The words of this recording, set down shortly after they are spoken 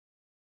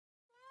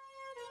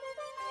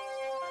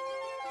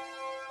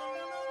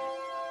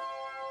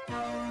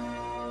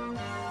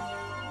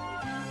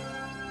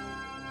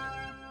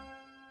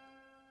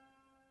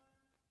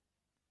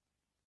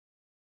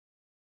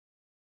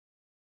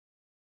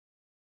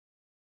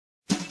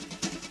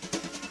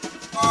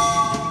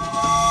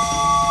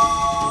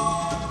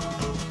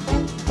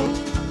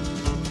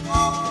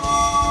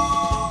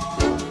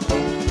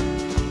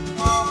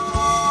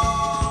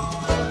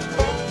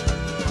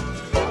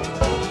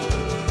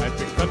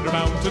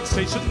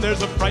Station,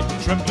 there's a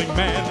frightened, trembling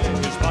man.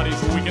 His body's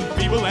weak and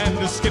feeble, and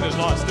his skin has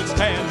lost its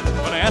tan.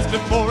 When I asked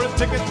him for a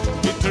ticket,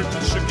 he turned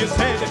and shook his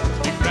head.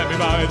 He grabbed me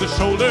by the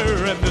shoulder,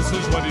 and this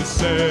is what he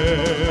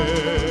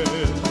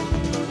said.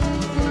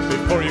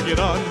 Before you get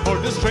on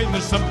board this train,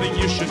 there's something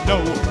you should know.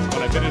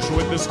 When I finish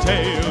with this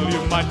tale,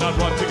 you might not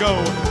want to go.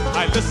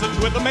 I listened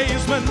with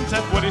amazement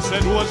at what he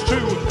said was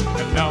true.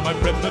 And now, my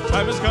friend, the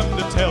time has come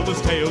to tell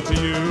this tale to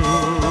you.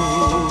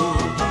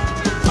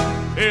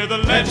 Hear the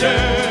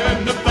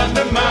legend of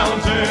Thunder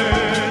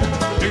Mountain.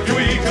 If you're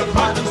weak of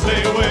heart, then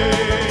stay away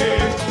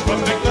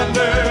from the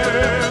Thunder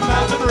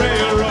Mountain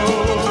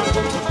Railroad.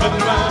 The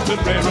Thunder Mountain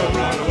Railroad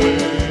on the way.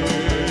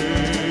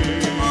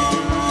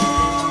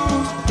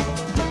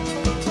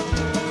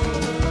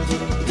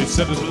 He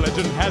said as the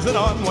legend has it,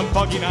 on one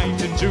foggy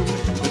night in June,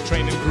 the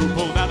train and crew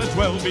pulled out at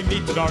 12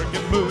 beneath the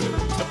darkened moon.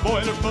 The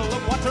boiler full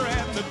of water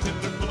and the